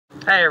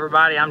Hey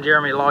everybody, I'm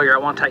Jeremy Lawyer. I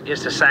want to take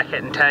just a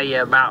second and tell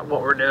you about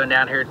what we're doing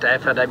down here at the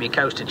FLW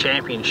Coastal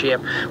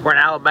Championship. We're in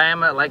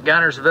Alabama at Lake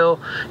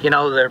Guntersville. You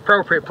know, the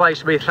appropriate place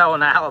to be throwing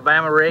the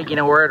Alabama rig, you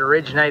know, where it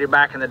originated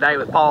back in the day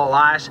with Paul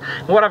Elias.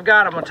 And what I've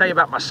got, I'm going to tell you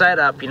about my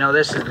setup. You know,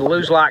 this is the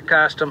Lose-Lite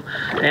Custom,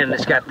 and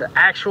it's got the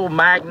actual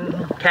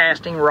Magnum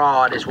casting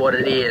rod is what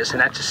it is. And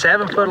that's a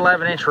 7-foot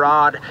 11-inch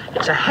rod.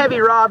 It's a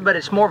heavy rod, but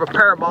it's more of a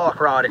parabolic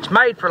rod. It's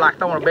made for like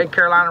throwing a big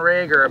Carolina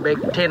rig or a big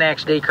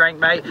 10XD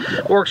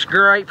crankbait. Works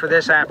great for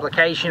this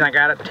application. I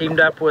got it teamed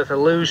up with a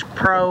Lose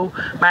Pro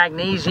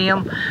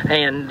magnesium,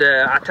 and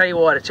I tell you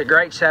what, it's a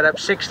great setup.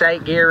 6 to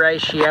 8 gear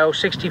ratio,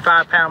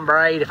 65-pound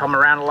braid if I'm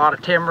around a lot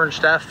of timber and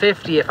stuff,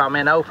 50 if I'm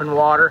in open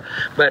water.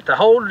 But the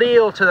whole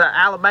deal to the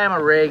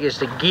Alabama rig is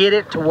to get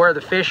it to where the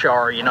fish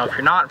are. You know, if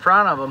you're not in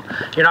front of them,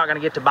 you're not going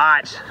to get the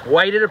bites.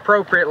 Weighted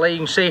appropriately. You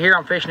can see here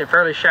I'm fishing it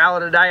fairly shallow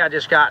today. I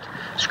just got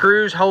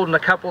screws holding a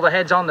couple of the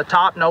heads on the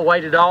top, no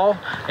weight at all,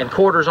 and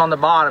quarters on the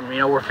bottom. You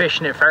know, we're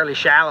fishing it fairly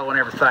shallow and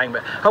everything,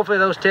 but hopefully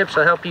those tips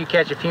will help you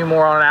catch a few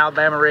more on an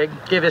Alabama rig.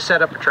 Give this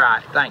setup a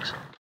try. Thanks.